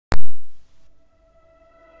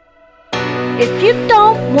if you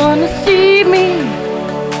don't wanna see me.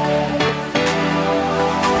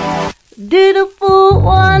 Did a full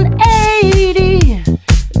 180,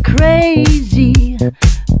 crazy.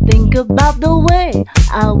 Think about the way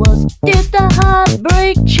I was. Did the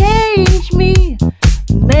heartbreak change me?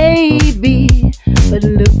 Maybe, but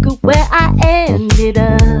look at where I ended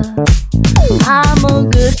up. I'm all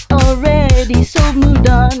good already, so moved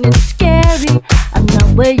on. It's scary, I'm not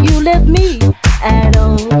where you left me at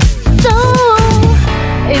all. So,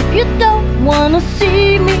 if you don't wanna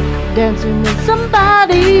see me dancing with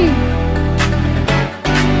somebody,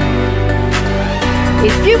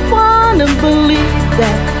 if you wanna believe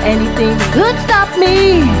that anything could stop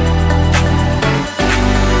me,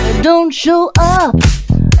 don't show up,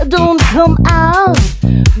 don't come out,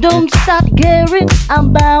 don't start caring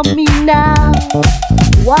about me now.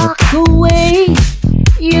 Walk away,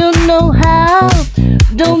 you know how.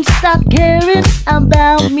 Don't start caring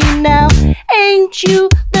about me now. Ain't you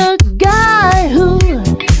the guy who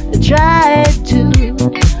tried to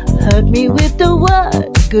hurt me with the word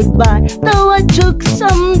goodbye? Though I took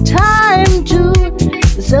some time to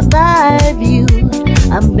survive you,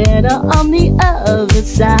 I'm better on the other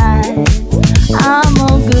side. I'm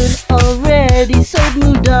all good already, so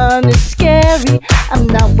moved on. It's scary, I'm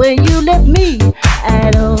not where you left me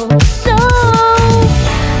at all. So,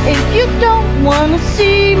 if you don't wanna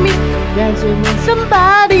see me dancing with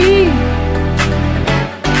somebody,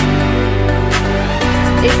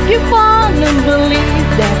 if you wanna believe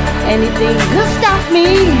that anything could stop me,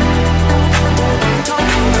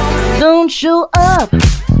 don't show up,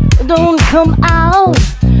 don't come out,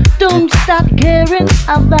 don't stop caring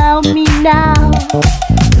about me now.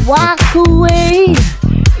 Walk away,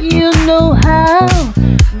 you know how.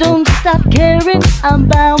 Don't stop caring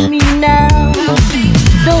about me now.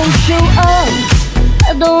 Don't show up,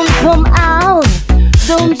 don't come out,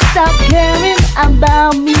 don't stop caring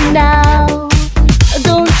about me now.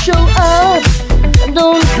 Don't show up,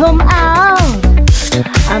 don't come out,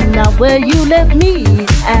 I'm not where you left me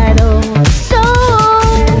at all. So,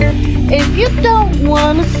 if you don't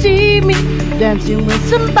wanna see me dancing with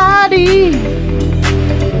somebody,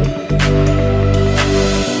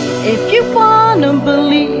 if you wanna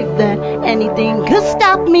believe that anything could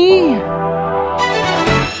stop me,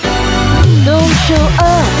 don't show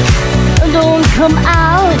up, don't come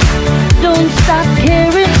out, don't stop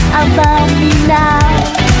caring about me now.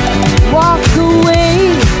 Walk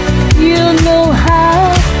away, you know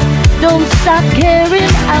how. Don't stop caring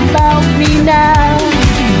about me now.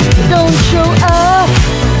 Don't show up,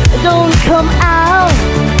 don't come out,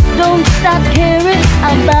 don't stop caring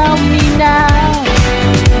about me now.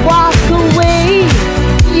 Walk away,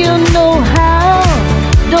 you know how.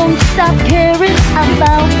 Don't stop caring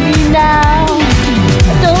about me now.